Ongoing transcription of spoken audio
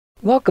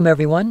Welcome,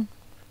 everyone,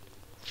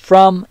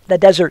 from the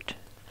desert,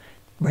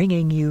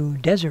 bringing you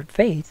desert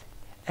faith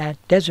at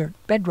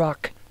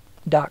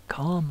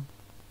DesertBedrock.com.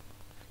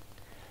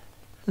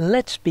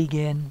 Let's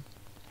begin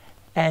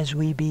as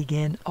we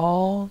begin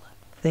all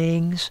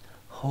things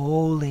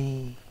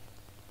holy.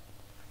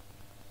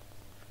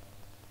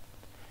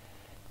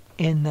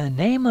 In the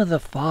name of the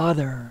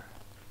Father,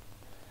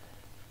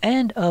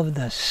 and of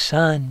the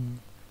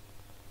Son,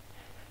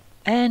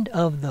 and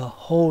of the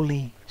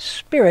Holy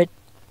Spirit.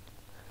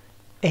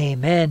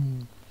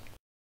 Amen.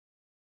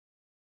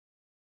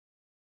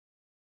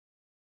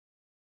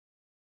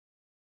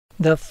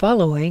 The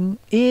following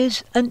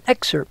is an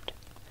excerpt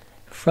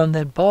from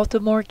the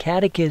Baltimore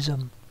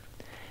Catechism,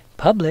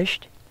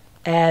 published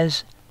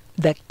as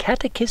the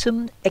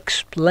Catechism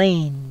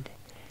Explained,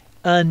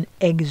 an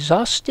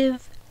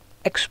exhaustive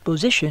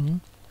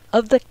exposition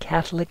of the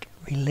Catholic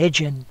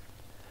religion,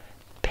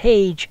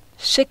 page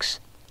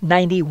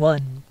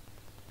 691.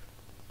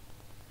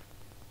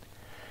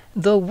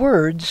 The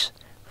words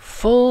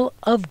 "full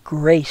of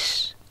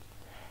grace"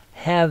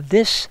 have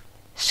this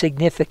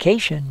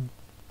signification: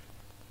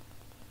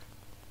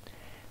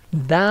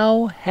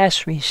 Thou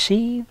hast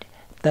received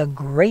the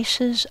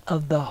graces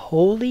of the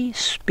Holy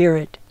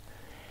Spirit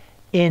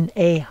in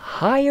a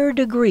higher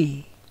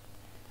degree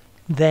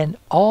than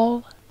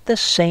all the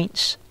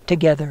saints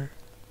together.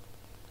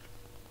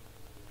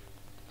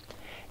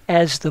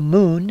 As the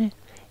moon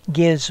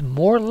gives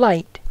more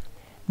light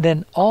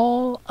than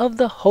all of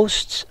the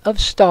hosts of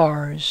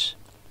stars,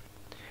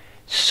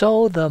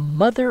 so the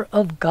Mother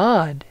of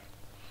God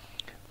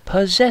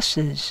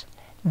possesses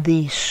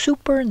the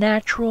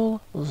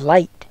supernatural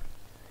light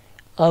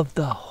of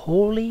the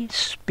Holy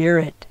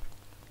Spirit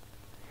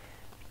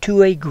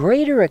to a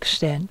greater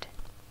extent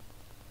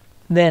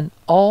than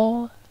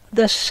all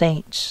the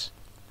saints.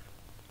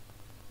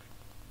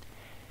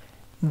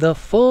 The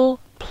full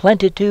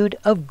plenitude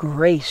of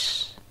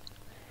grace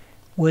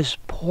was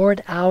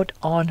poured out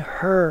on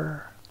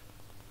her,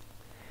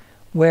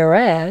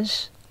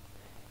 whereas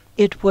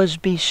it was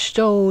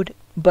bestowed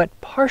but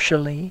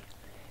partially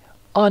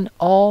on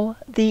all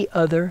the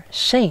other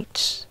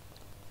saints.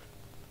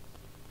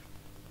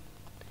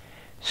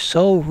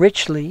 So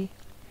richly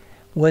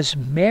was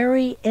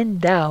Mary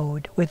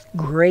endowed with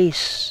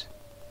grace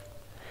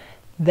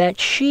that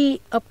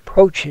she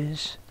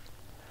approaches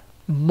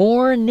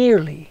more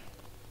nearly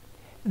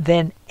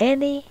than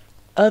any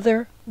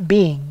other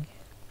being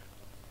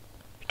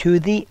to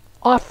the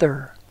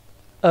author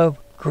of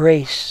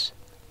grace.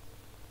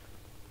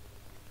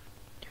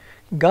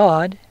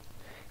 God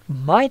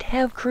might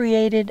have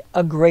created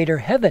a greater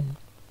heaven,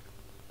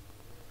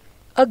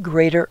 a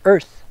greater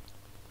earth,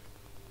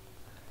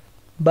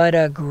 but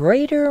a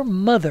greater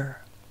mother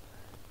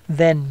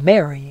than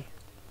Mary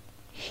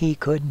he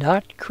could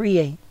not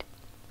create.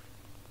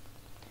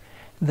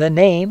 The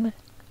name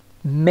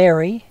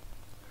Mary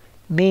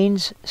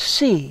means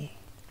sea.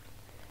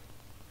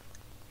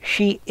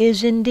 She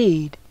is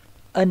indeed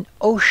an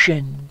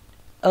ocean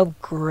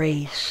of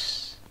grace.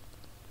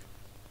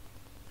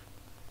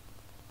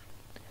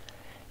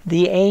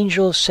 The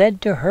angel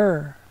said to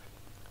her,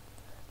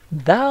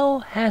 Thou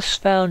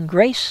hast found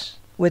grace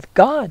with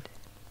God.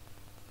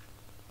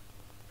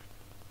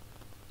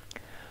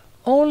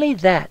 Only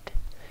that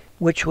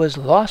which was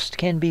lost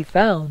can be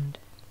found.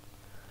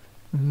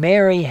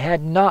 Mary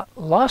had not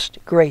lost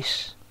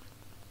grace.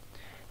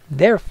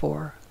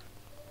 Therefore,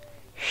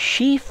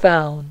 she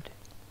found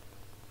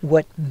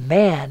what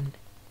man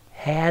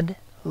had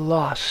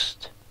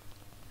lost.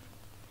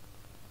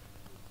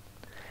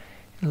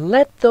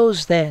 Let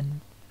those then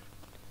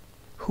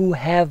who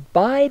have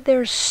by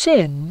their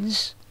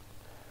sins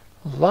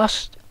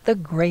lost the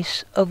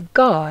grace of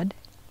God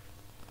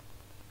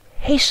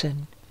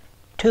hasten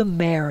to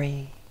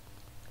Mary,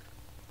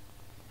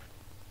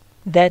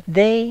 that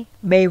they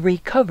may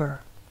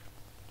recover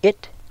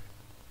it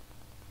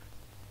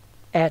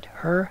at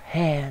her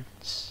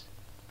hands.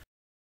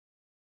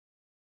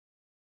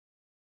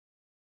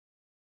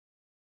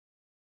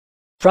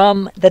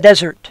 From the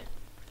desert,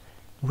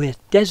 with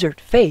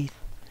desert faith,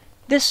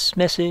 this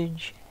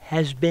message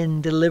has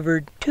been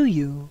delivered to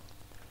you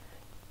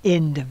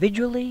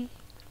individually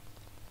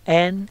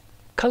and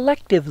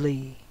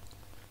collectively.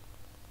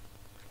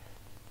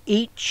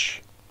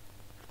 Each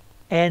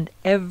and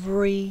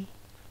every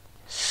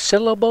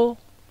syllable,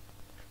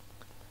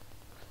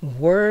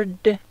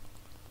 word,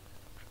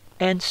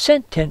 and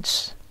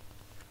sentence,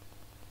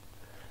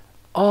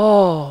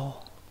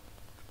 all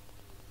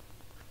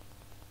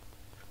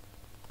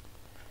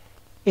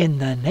in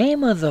the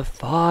name of the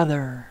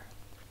Father,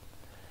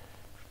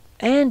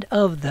 and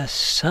of the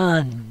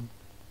Son,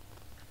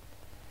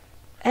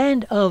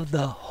 and of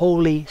the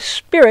Holy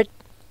Spirit.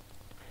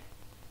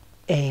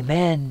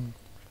 Amen.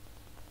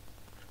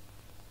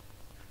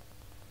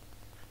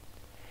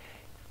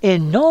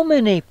 In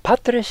nomine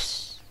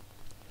Patris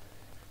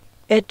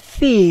et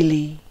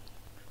Filii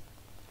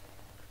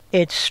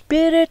et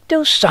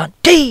Spiritus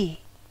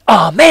Sancti.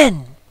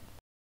 Amen.